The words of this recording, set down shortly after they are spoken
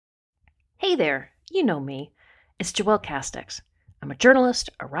Hey there, you know me. It's Joelle Castex. I'm a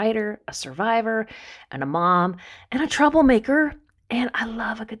journalist, a writer, a survivor, and a mom, and a troublemaker, and I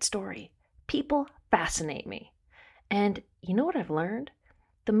love a good story. People fascinate me. And you know what I've learned?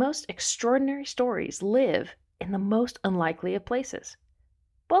 The most extraordinary stories live in the most unlikely of places.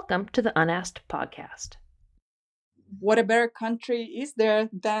 Welcome to the Unasked Podcast. What a better country is there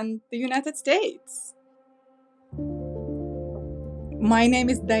than the United States? My name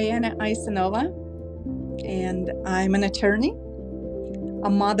is Diana Isanova, and I'm an attorney, a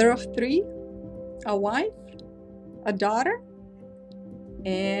mother of three, a wife, a daughter,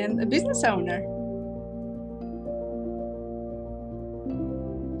 and a business owner.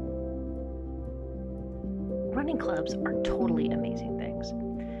 Running clubs are totally amazing things.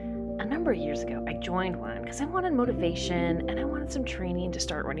 A number of years ago, I joined one because I wanted motivation and I wanted some training to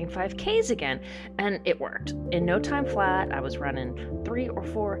start running 5Ks again. And it worked. In no time flat, I was running 3 or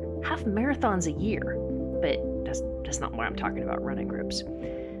 4 half marathons a year. But that's not what I'm talking about running groups.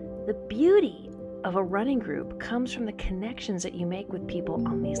 The beauty of a running group comes from the connections that you make with people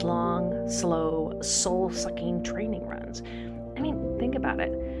on these long, slow, soul-sucking training runs. I mean, think about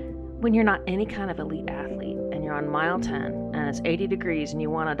it. When you're not any kind of elite athlete and you're on mile 10 and it's 80 degrees and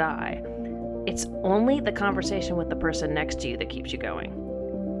you want to die, it's only the conversation with the person next to you that keeps you going.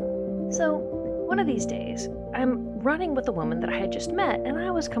 So, one of these days, I'm running with a woman that I had just met, and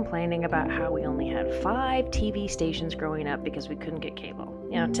I was complaining about how we only had 5 TV stations growing up because we couldn't get cable.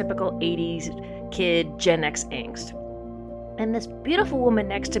 You know, typical 80s kid Gen X angst. And this beautiful woman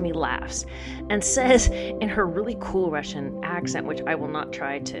next to me laughs and says in her really cool Russian accent, which I will not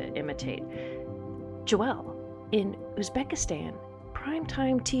try to imitate, "Joelle, in Uzbekistan,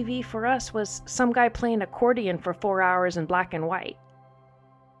 primetime TV for us was some guy playing accordion for 4 hours in black and white."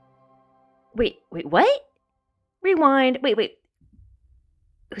 Wait, what? Rewind. Wait.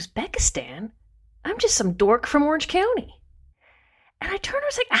 Uzbekistan? I'm just some dork from Orange County. And I turned and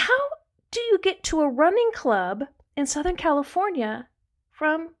was like, how do you get to a running club in Southern California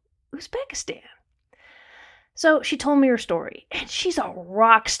from Uzbekistan? So she told me her story, and she's a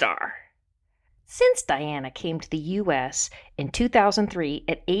rock star. Since Diana came to the U.S. in 2003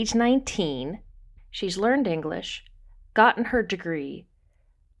 at age 19, she's learned English, gotten her degree,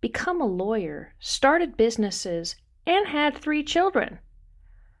 become a lawyer, started businesses, and had 3 children.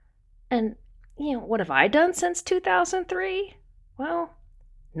 And, what have I done since 2003? Well,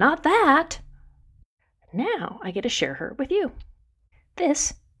 not that. Now I get to share her with you.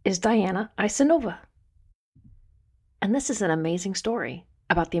 This is Diana Isanova. And this is an amazing story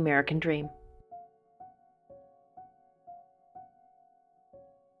about the American dream.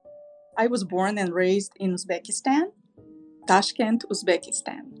 I was born and raised in Uzbekistan, Tashkent,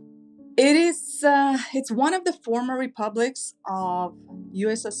 Uzbekistan. It's one of the former republics of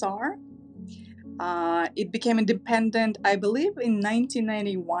USSR. It became independent, I believe, in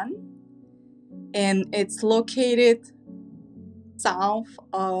 1991, and it's located south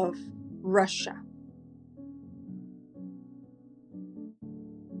of Russia.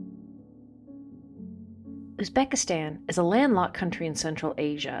 Uzbekistan is a landlocked country in Central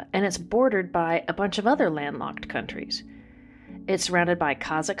Asia, and it's bordered by a bunch of other landlocked countries. It's surrounded by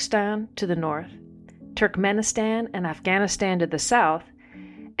Kazakhstan to the north, Turkmenistan and Afghanistan to the south,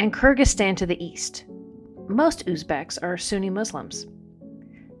 and Kyrgyzstan to the east. Most Uzbeks are Sunni Muslims.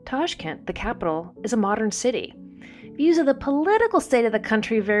 Tashkent, the capital, is a modern city. Views of the political state of the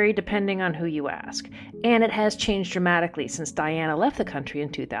country vary depending on who you ask, and it has changed dramatically since Diana left the country in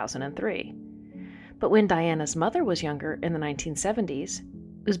 2003. But when Diana's mother was younger in the 1970s,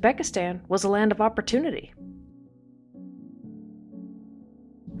 Uzbekistan was a land of opportunity.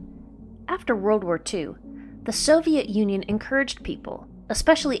 After World War II, the Soviet Union encouraged people,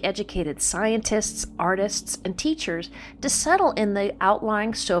 especially educated scientists, artists, and teachers, to settle in the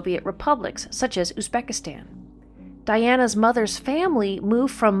outlying Soviet republics, such as Uzbekistan. Diana's mother's family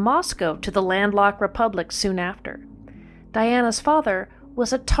moved from Moscow to the landlocked republic soon after. Diana's father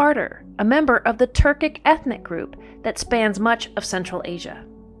was a Tatar, a member of the Turkic ethnic group that spans much of Central Asia.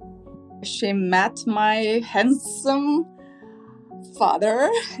 She met my handsome father.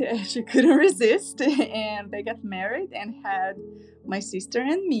 She couldn't resist, and they got married and had my sister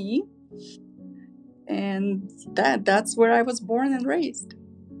and me. And that's where I was born and raised.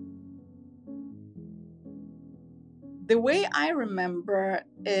 The way I remember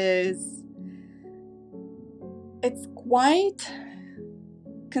is it's quite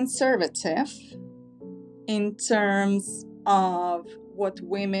conservative in terms of what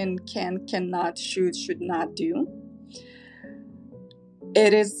women cannot, should not do.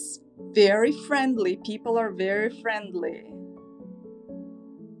 It is very friendly. People are very friendly.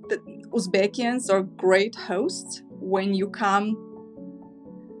 the Uzbekians are great hosts. When you come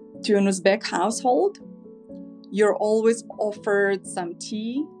to an Uzbek household, you're always offered some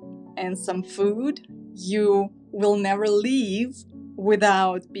tea and some food. You will never leave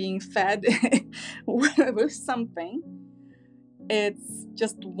without being fed with something. It's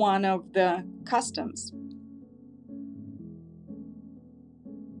just one of the customs.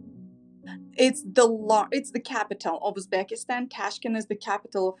 It's the capital of Uzbekistan. Tashkent is the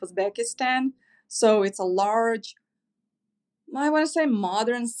capital of Uzbekistan. So it's a large, I want to say,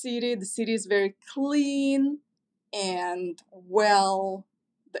 modern city. The city is very clean and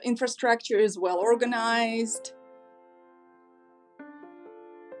the infrastructure is well organized.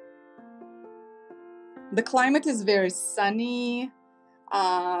 The climate is very sunny.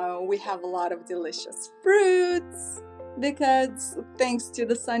 We have a lot of delicious fruits because thanks to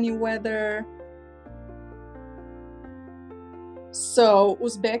the sunny weather. So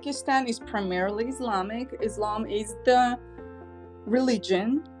Uzbekistan is primarily Islamic. Islam is the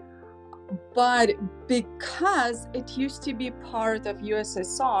religion, but because it used to be part of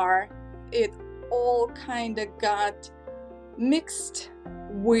USSR, it all kind of got mixed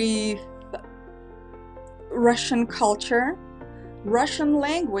with Russian culture. Russian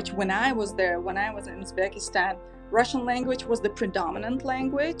language, when I was there, when I was in Uzbekistan, Russian language was the predominant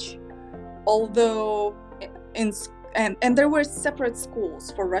language, although and there were separate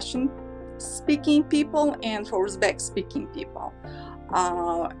schools for Russian speaking people and for Uzbek speaking people.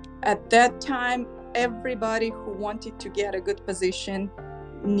 At that time, everybody who wanted to get a good position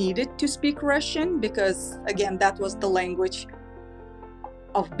needed to speak Russian because, again, that was the language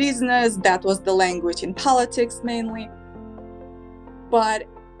of business, that was the language in politics mainly. But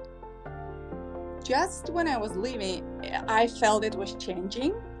just when I was leaving, I felt it was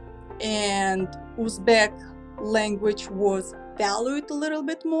changing and Uzbek language was valued a little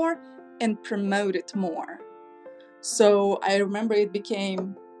bit more and promoted more. So I remember it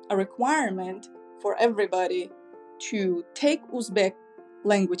became a requirement for everybody to take Uzbek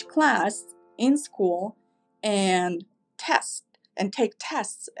language class in school and take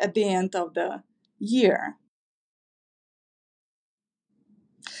tests at the end of the year.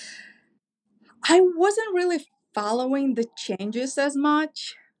 I wasn't really following the changes as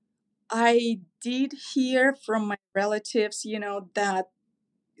much. I did hear from my relatives, that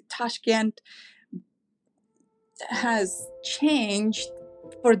Tashkent has changed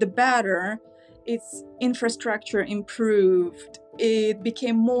for the better. Its infrastructure improved. It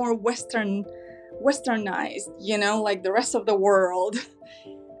became more westernized, like the rest of the world.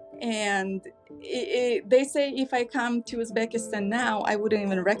 And they say if I come to Uzbekistan now, I wouldn't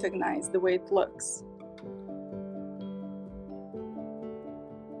even recognize the way it looks.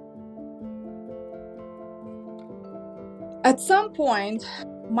 At some point,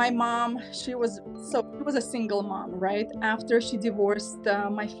 my mom, she was a single mom, right? After she divorced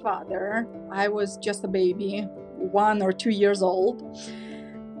my father, I was just a baby, 1 or 2 years old.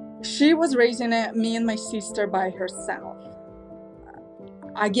 She was raising me and my sister by herself.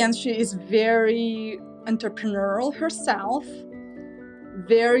 Again, she is very entrepreneurial herself,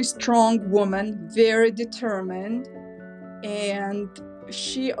 very strong woman, very determined, and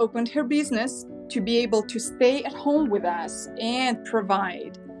she opened her business to be able to stay at home with us and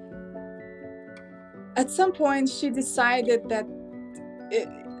provide. At some point, she decided that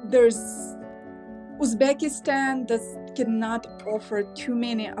Uzbekistan cannot offer too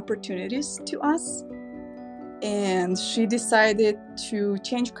many opportunities to us, and she decided to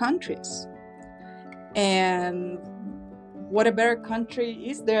change countries. And what a better country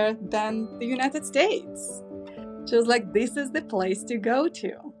is there than the United States? She was like, this is the place to go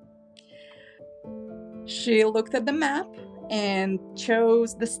to. She looked at the map and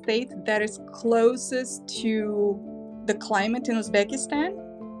chose the state that is closest to the climate in Uzbekistan,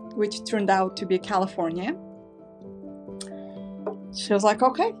 which turned out to be California. She was like,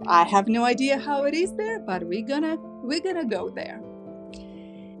 okay, I have no idea how it is there, but we're gonna go there.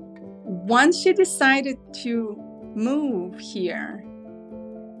 Once she decided to move here,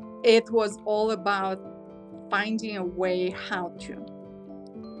 it was all about finding a way how to.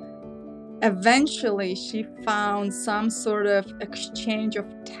 Eventually, she found some sort of exchange of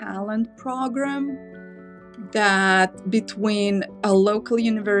talent program that between a local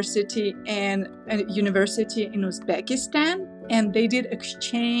university and a university in Uzbekistan, and they did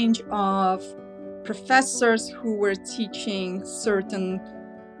exchange of professors who were teaching certain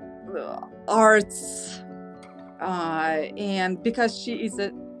arts, and because she is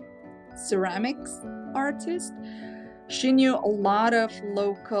a ceramics artist, she knew a lot of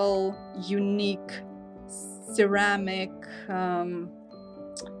local, unique ceramic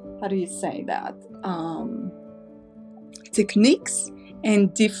how do you say that, techniques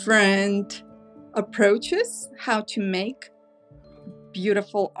and different approaches how to make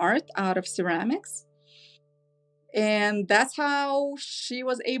beautiful art out of ceramics. And that's how she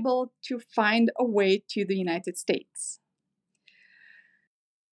was able to find a way to the United States.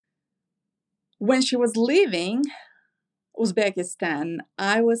 When she was leaving Uzbekistan,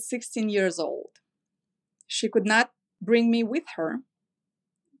 I was 16 years old. She could not bring me with her.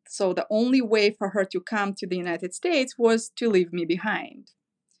 So the only way for her to come to the United States was to leave me behind.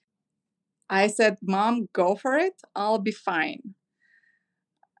 I said, Mom, go for it. I'll be fine.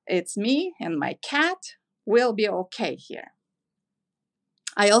 It's me and my cat. We'll be okay here.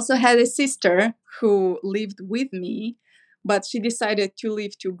 I also had a sister who lived with me, but she decided to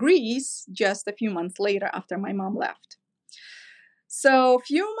leave to Greece just a few months later after my mom left. So a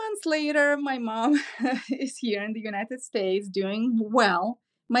few months later, my mom is here in the United States doing well.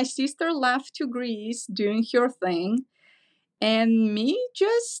 My sister left to Greece doing her thing, and me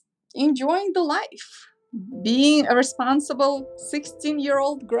just enjoying the life, being a responsible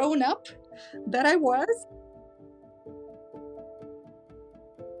 16-year-old grown up that I was.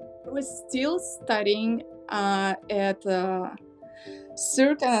 I was still studying at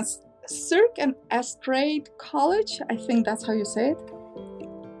Cirque and Estrade College. I think that's how you say it.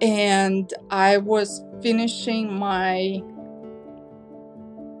 And I was finishing my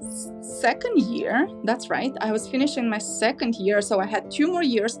second year. That's right. I was finishing my second year, so I had 2 more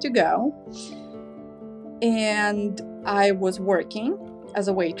years to go. And I was working as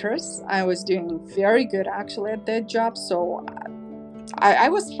a waitress. I was doing very good actually at that job, so I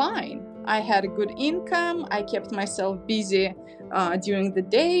was fine. I had a good income. I kept myself busy during the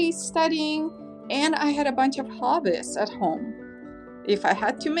day studying, and I had a bunch of hobbies at home. If I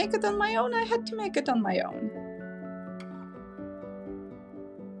had to make it on my own, I had to make it on my own.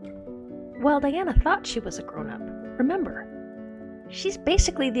 Well, Diana thought she was a grown-up. Remember, she's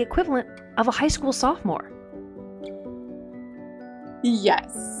basically the equivalent of a high school sophomore.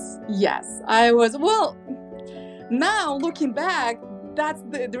 Yes. I was, well, now looking back, that's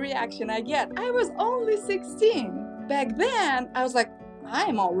the reaction I get. I was only 16. Back then, I was like,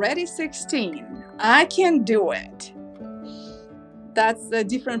 I'm already 16. I can do it. That's a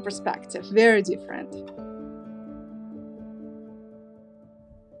different perspective, very different.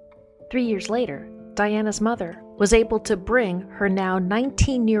 3 years later, Diana's mother was able to bring her now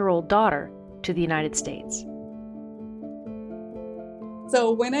 19-year-old daughter to the United States.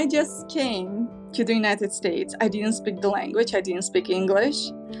 So when I just came to the United States, I didn't speak the language, I didn't speak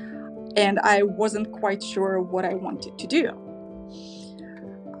English, and I wasn't quite sure what I wanted to do.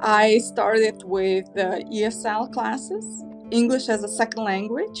 I started with ESL classes, English as a second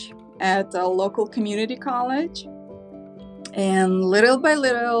language, at a local community college. And little by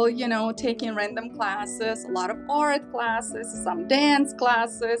little, taking random classes, a lot of art classes, some dance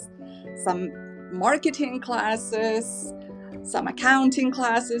classes, some marketing classes, some accounting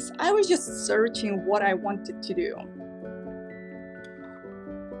classes. I was just searching what I wanted to do.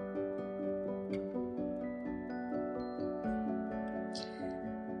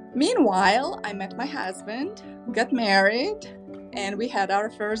 Meanwhile, I met my husband, got married, and we had our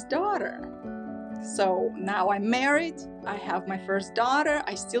first daughter. So now I'm married, I have my first daughter,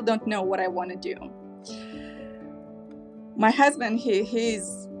 I still don't know what I want to do. My husband,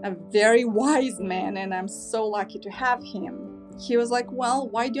 he's a very wise man, and I'm so lucky to have him. He was like, well,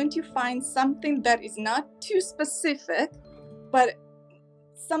 why don't you find something that is not too specific, but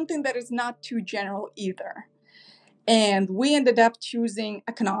something that is not too general either? And we ended up choosing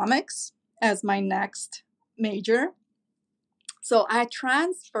economics as my next major. So I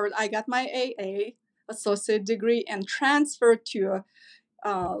got my AA, associate degree, and transferred to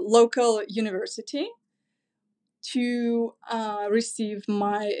a local university to receive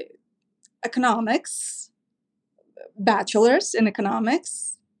my economics, bachelor's in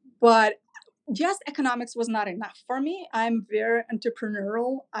economics. But just economics was not enough for me. I'm very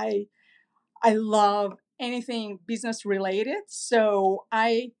entrepreneurial. I love anything business related. So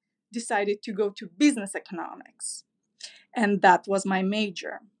I decided to go to business economics. And that was my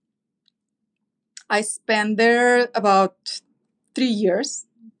major. I spent there about 3 years,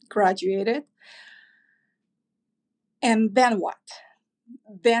 graduated. And then what?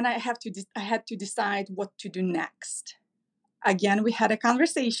 Then I had to decide what to do next. Again, we had a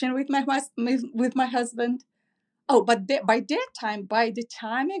conversation with my husband. Oh, but by the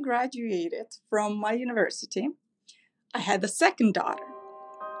time I graduated from my university, I had a second daughter.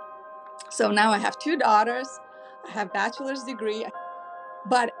 So now I have 2 daughters. I have bachelor's degree.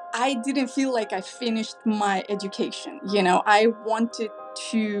 But I didn't feel like I finished my education. I wanted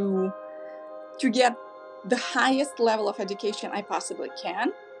to get the highest level of education I possibly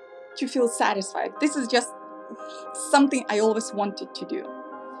can, to feel satisfied. This is just something I always wanted to do.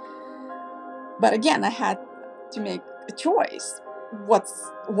 But again, I had to make a choice.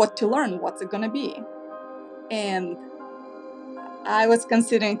 What to learn, what's it gonna be? And I was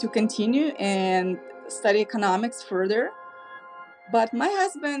considering to continue and study economics further. But my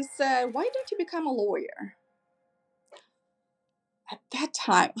husband said, why don't you become a lawyer? At that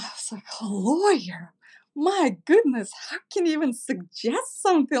time, I was like, a lawyer? My goodness, how can you even suggest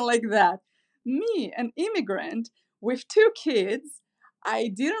something like that? Me, an immigrant with 2 kids, I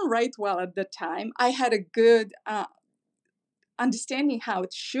didn't write well at the time. I had a good understanding how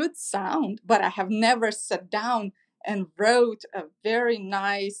it should sound, but I have never sat down and wrote a very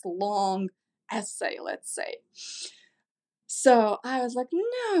nice, long essay, let's say. So I was like,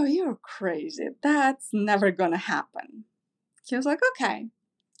 no, you're crazy. That's never gonna happen. He was like, okay.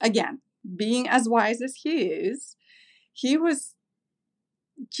 Again, being as wise as he is, he was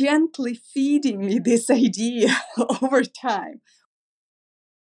gently feeding me this idea over time.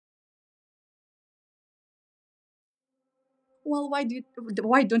 Well, why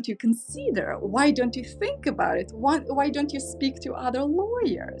don't you consider? Why don't you think about it? Why don't you speak to other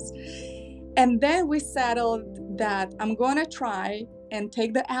lawyers? And then we settled that I'm gonna try and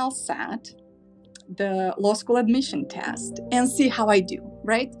take the LSAT, the law school admission test, and see how I do,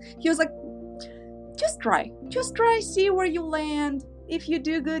 right? He was like, just try, see where you land. If you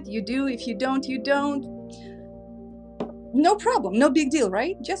do good, you do. If you don't, you don't. No problem, no big deal,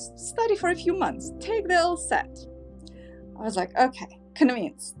 right? Just study for a few months, take the LSAT. I was like, okay,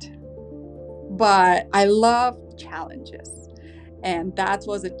 convinced. But I love challenges. And that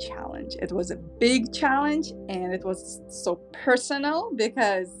was a challenge. It was a big challenge, and it was so personal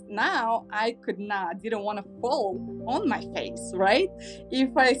because now I didn't want to fall on my face, right?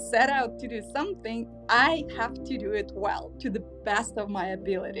 If I set out to do something, I have to do it well, to the best of my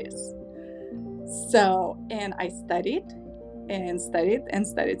abilities. So, and I studied and studied and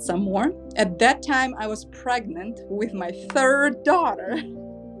studied some more. At that time, I was pregnant with my 3rd daughter.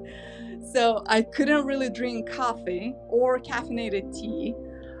 So I couldn't really drink coffee or caffeinated tea.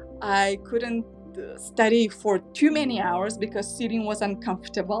 I couldn't study for too many hours because sitting was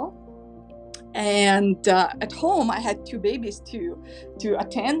uncomfortable. And at home, I had 2 babies to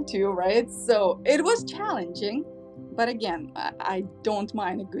attend to, right? So it was challenging. But again, I don't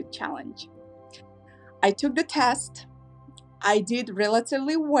mind a good challenge. I took the test. I did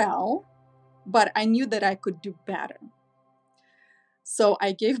relatively well, but I knew that I could do better. So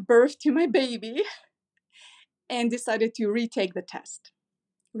I gave birth to my baby and decided to retake the test,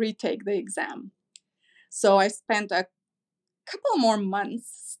 retake the exam. So I spent a couple more months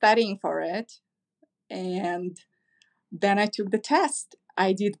studying for it, and then I took the test.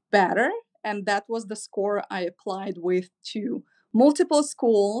 I did better, and that was the score I applied with to multiple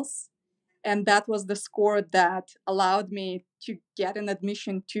schools, and that was the score that allowed me to get an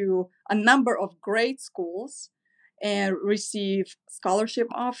admission to a number of great schools and receive scholarship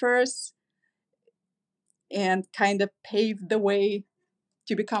offers and kind of paved the way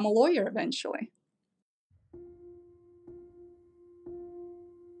to become a lawyer eventually.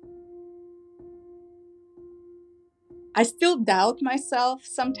 I still doubt myself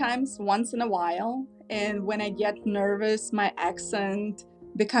sometimes, once in a while, and when I get nervous, my accent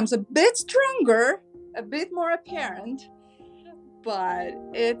becomes a bit stronger, a bit more apparent, but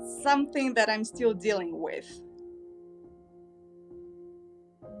it's something that I'm still dealing with.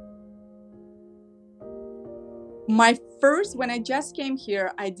 When I just came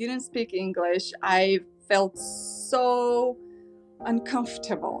here, I didn't speak English. I felt so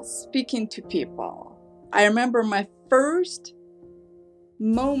uncomfortable speaking to people. I remember my first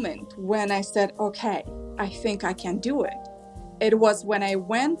moment when I said, okay, I think I can do it. It was when I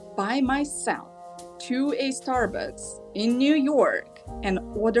went by myself to a Starbucks in New York and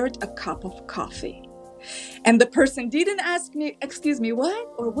ordered a cup of coffee. And the person didn't ask me, excuse me, what?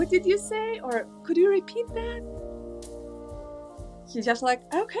 Or what did you say? Or could you repeat that? He's just like,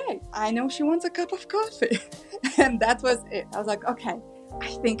 okay, I know she wants a cup of coffee. And that was it. I was like, okay, I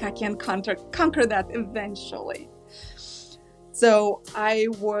think I can conquer that eventually. So I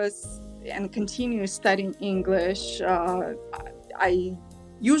was and continue studying English. I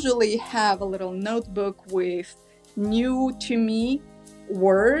usually have a little notebook with new to me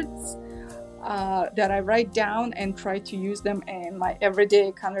words that I write down and try to use them in my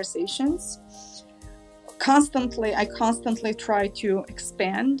everyday conversations. I constantly try to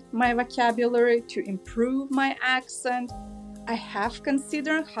expand my vocabulary, to improve my accent. I have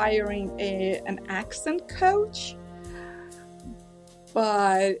considered hiring an accent coach,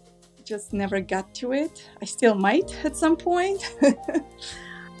 but just never got to it. I still might at some point.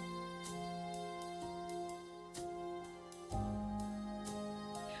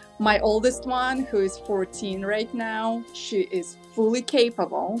 My oldest one, who is 14 right now, she is fully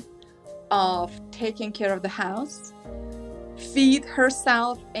capable of taking care of the house, feed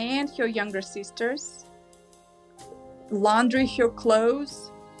herself and her younger sisters, laundry her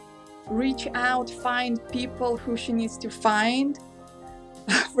clothes, reach out, find people who she needs to find.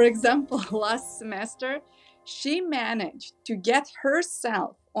 For example, last semester, she managed to get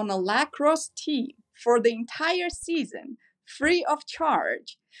herself on a lacrosse team for the entire season, free of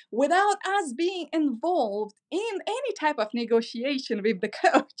charge, without us being involved in any type of negotiation with the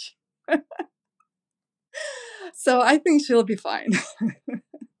coach. So I think she'll be fine.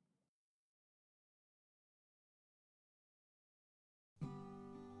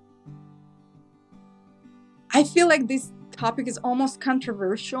 I feel like this topic is almost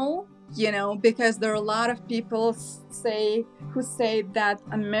controversial, because there are a lot of people who say that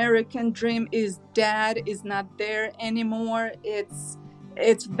American dream is dead, is not there anymore.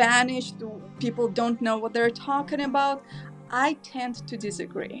 It's vanished. People don't know what they're talking about. I tend to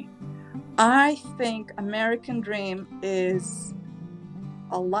disagree. I think American dream is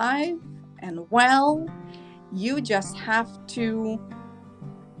alive and well. You just have to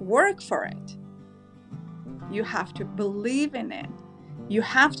work for it. You have to believe in it. You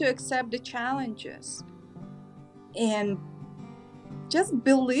have to accept the challenges and just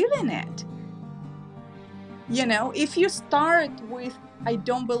believe in it. If you start with, I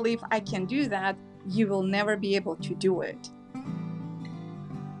don't believe I can do that, you will never be able to do it.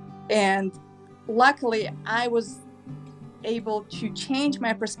 And luckily, I was able to change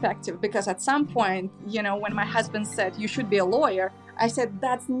my perspective, because at some point, when my husband said, you should be a lawyer, I said,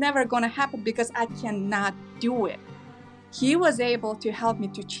 that's never going to happen because I cannot do it. He was able to help me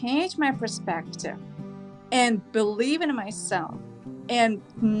to change my perspective and believe in myself and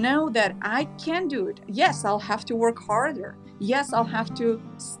know that I can do it. Yes, I'll have to work harder. Yes, I'll have to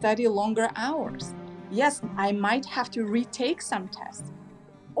study longer hours. Yes, I might have to retake some tests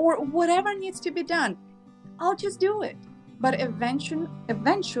or whatever needs to be done. I'll just do it. But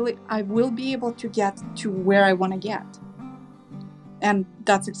eventually, I will be able to get to where I want to get. And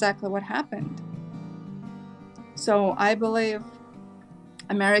that's exactly what happened. So I believe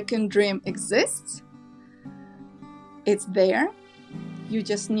American dream exists. It's there. You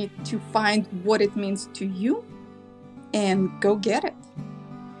just need to find what it means to you and go get it.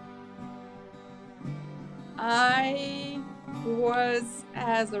 I was,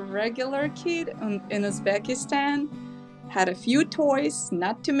 as a regular kid in Uzbekistan, had a few toys,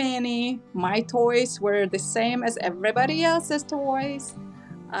 not too many. My toys were the same as everybody else's toys.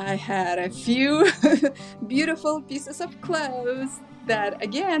 I had a few beautiful pieces of clothes that,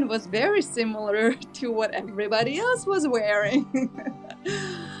 again, was very similar to what everybody else was wearing.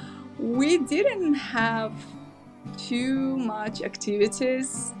 We didn't have too much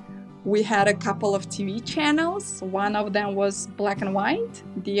activities. We had a couple of TV channels. One of them was black and white.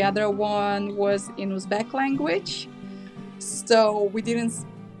 The other one was in Uzbek language. So we didn't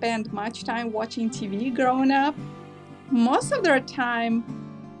spend much time watching TV growing up. Most of our time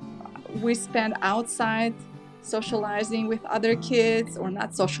we spent outside socializing with other kids, or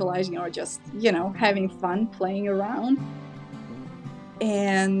not socializing, or just, having fun, playing around.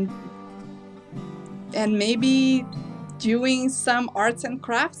 And maybe doing some arts and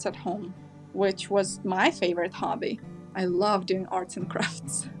crafts at home, which was my favorite hobby. I love doing arts and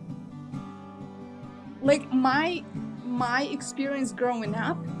crafts. Like my experience growing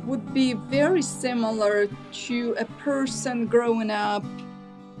up would be very similar to a person growing up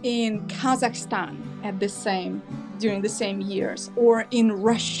in Kazakhstan during the same years, or in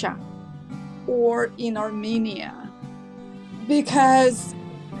Russia, or in Armenia. Because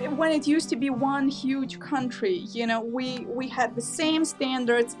when it used to be one huge country, we had the same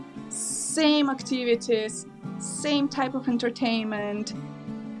standards, same activities, same type of entertainment.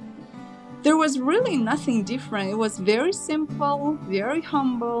 There was really nothing different. It was very simple, very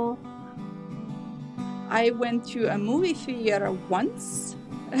humble. I went to a movie theater once,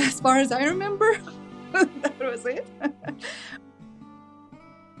 as far as I remember. That was it.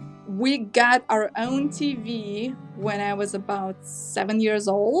 We got our own TV when I was about 7 years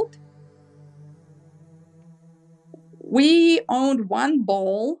old. We owned one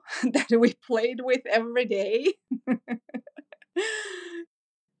ball that we played with every day.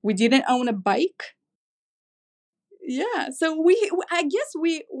 We didn't own a bike. Yeah, so I guess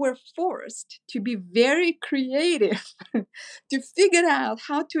we were forced to be very creative to figure out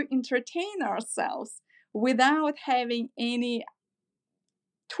how to entertain ourselves without having any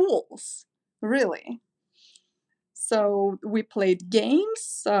tools, really. So we played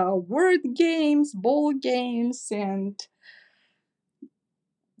games, word games, ball games, and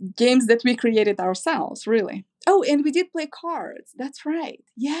games that we created ourselves, really. Oh, and we did play cards. That's right.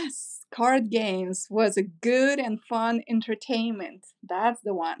 Yes, card games was a good and fun entertainment. That's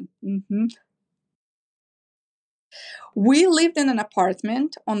the one. We lived in an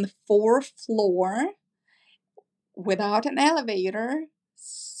apartment on the 4th floor without an elevator.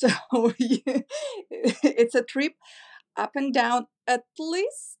 So it's a trip up and down at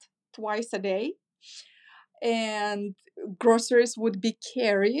least twice a day. And groceries would be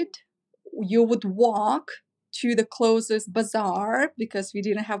carried. You would walk to the closest bazaar because we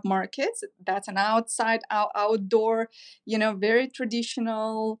didn't have markets. That's an outdoor, very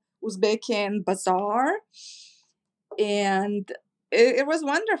traditional Uzbek bazaar. And it was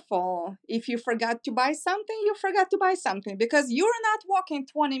wonderful. If you forgot to buy something, you forgot to buy something because you're not walking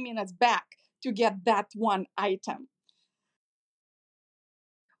 20 minutes back to get that one item.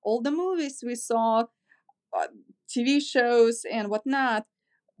 All the movies we saw, TV shows and whatnot,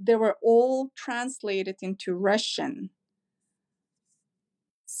 they were all translated into Russian.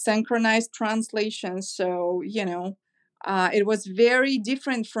 Synchronized translation. So, it was very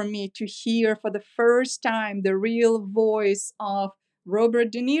different for me to hear for the first time the real voice of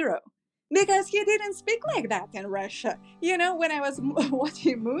Robert De Niro. Because he didn't speak like that in Russia. When I was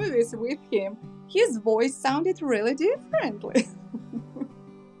watching movies with him, his voice sounded really differently.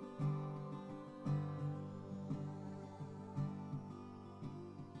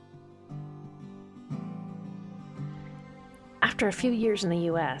 After a few years in the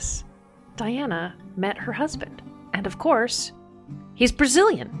US, Diana met her husband. And of course, he's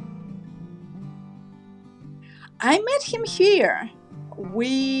Brazilian. I met him here.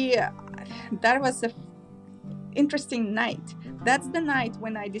 That was an interesting night. That's the night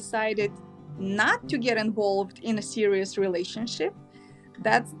when I decided not to get involved in a serious relationship.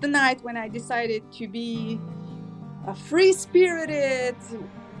 That's the night when I decided to be a free-spirited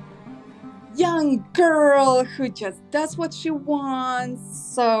young girl who just does what she wants.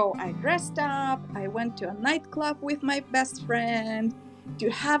 So I dressed up, I went to a nightclub with my best friend to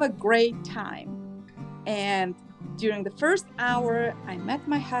have a great time. And during the first hour, I met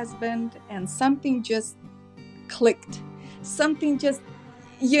my husband and something just clicked. Something just,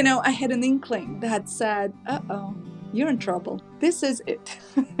 I had an inkling that said, uh-oh, you're in trouble. This is it.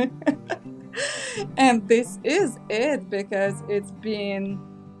 And this is it because it's been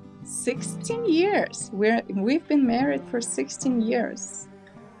 16 years. We've been married for 16 years.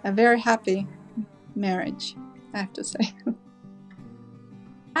 A very happy marriage, I have to say.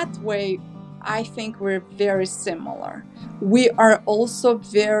 That way, I think we're very similar. We are also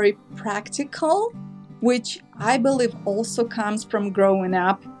very practical, which I believe also comes from growing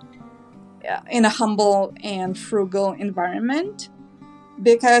up in a humble and frugal environment.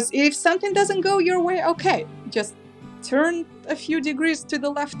 Because if something doesn't go your way, okay, just turn a few degrees to the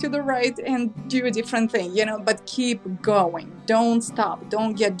left, to the right, and do a different thing, but keep going. Don't stop.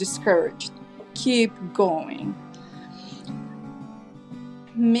 Don't get discouraged. Keep going.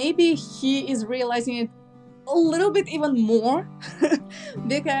 Maybe he is realizing it a little bit even more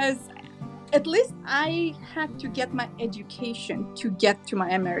because at least I had to get my education to get to my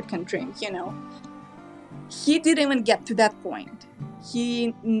American dream, He didn't even get to that point.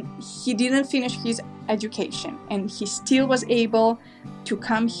 He didn't finish his education, and he still was able to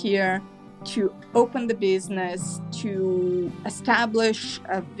come here to open the business, to establish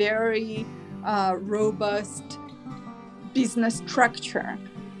a very robust business structure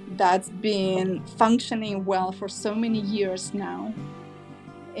that's been functioning well for so many years now.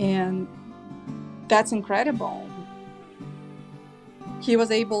 And that's incredible. He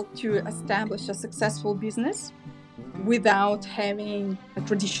was able to establish a successful business without having a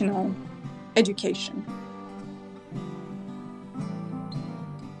traditional education.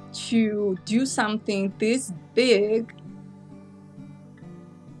 To do something this big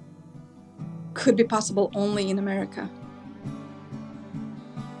could be possible only in America.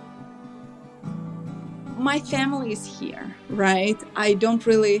 My family is here, right? I don't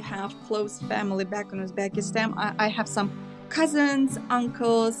really have close family back in Uzbekistan. I have some cousins,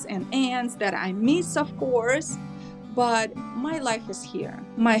 uncles, and aunts that I miss, of course. But my life is here.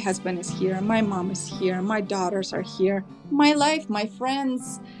 My husband is here. My mom is here. My daughters are here. My life, my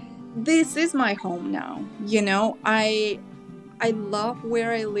friends. This is my home now. I love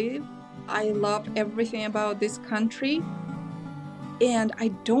where I live. I love everything about this country. And I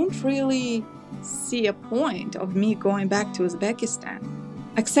don't really see a point of me going back to Uzbekistan,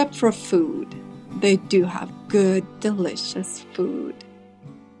 except for food. They do have good, delicious food.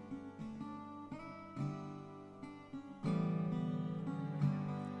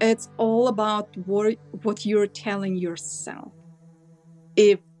 It's all about what you're telling yourself.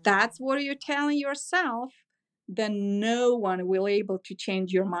 If that's what you're telling yourself, then no one will be able to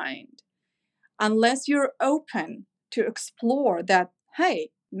change your mind. Unless you're open to explore that,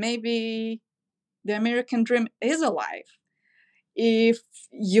 hey, maybe the American dream is alive. If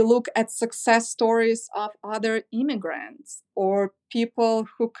you look at success stories of other immigrants or people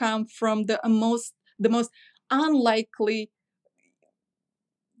who come from the most unlikely,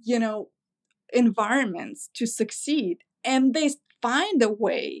 environments to succeed, and they find a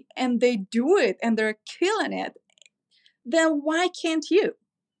way and they do it and they're killing it, then why can't you?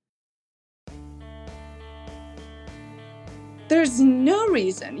 There's no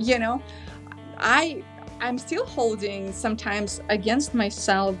reason, I'm still holding sometimes against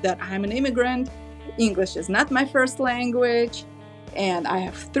myself that I'm an immigrant. English is not my first language, and I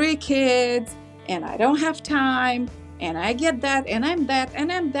have 3 kids, and I don't have time, and I get that, and I'm that,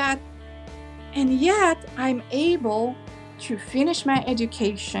 and I'm that. And yet I'm able to finish my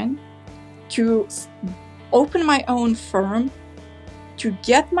education, to open my own firm, to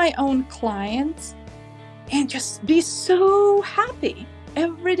get my own clients, and just be so happy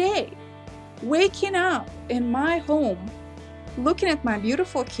every day. Waking up in my home, looking at my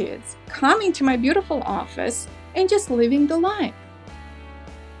beautiful kids, coming to my beautiful office, and just living the life.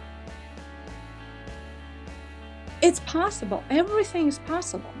 It's possible. Everything is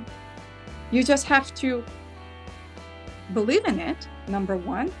possible. You just have to believe in it, number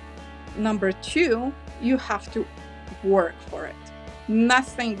 1. Number 2, you have to work for it.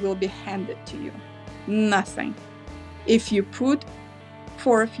 Nothing will be handed to you. Nothing. If you put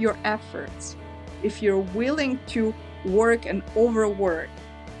forth your efforts, if you're willing to work and overwork,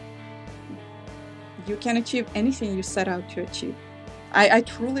 you can achieve anything you set out to achieve. I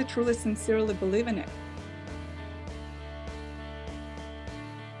truly, truly, sincerely believe in it.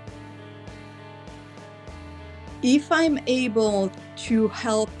 If I'm able to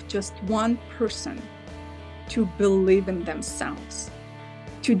help just one person to believe in themselves,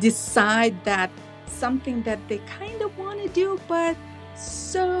 to decide that something that they kind of want to do, but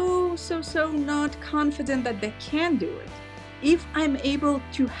so not confident that they can do it. If I'm able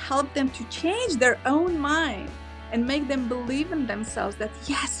to help them to change their own mind and make them believe in themselves that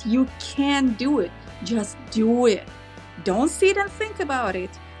yes, you can do it, just do it. Don't sit and think about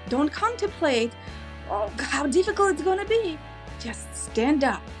it. Don't contemplate how difficult it's going to be. Just stand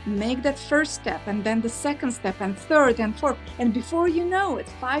up, make that first step, and then the second step, and third and fourth. And before you know it,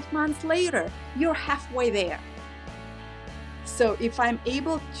 5 months later, you're halfway there. So if I'm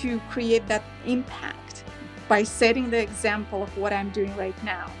able to create that impact by setting the example of what I'm doing right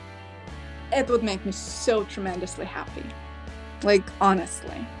now, it would make me so tremendously happy. Like,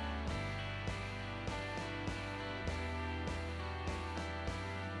 honestly.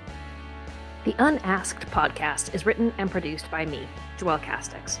 The Unasked podcast is written and produced by me, Joelle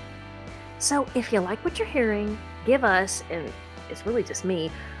Castix. So if you like what you're hearing, give us, and it's really just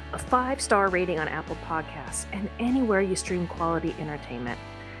me, a 5-star rating on Apple Podcasts and anywhere you stream quality entertainment.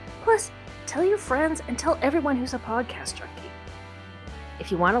 Plus, tell your friends and tell everyone who's a podcast junkie.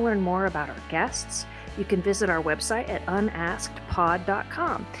 If you want to learn more about our guests, you can visit our website at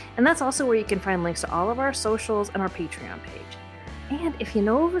unaskedpod.com. And that's also where you can find links to all of our socials and our Patreon page. And if you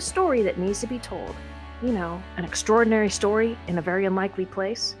know of a story that needs to be told, an extraordinary story in a very unlikely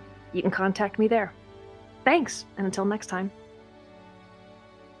place, you can contact me there. Thanks, and until next time.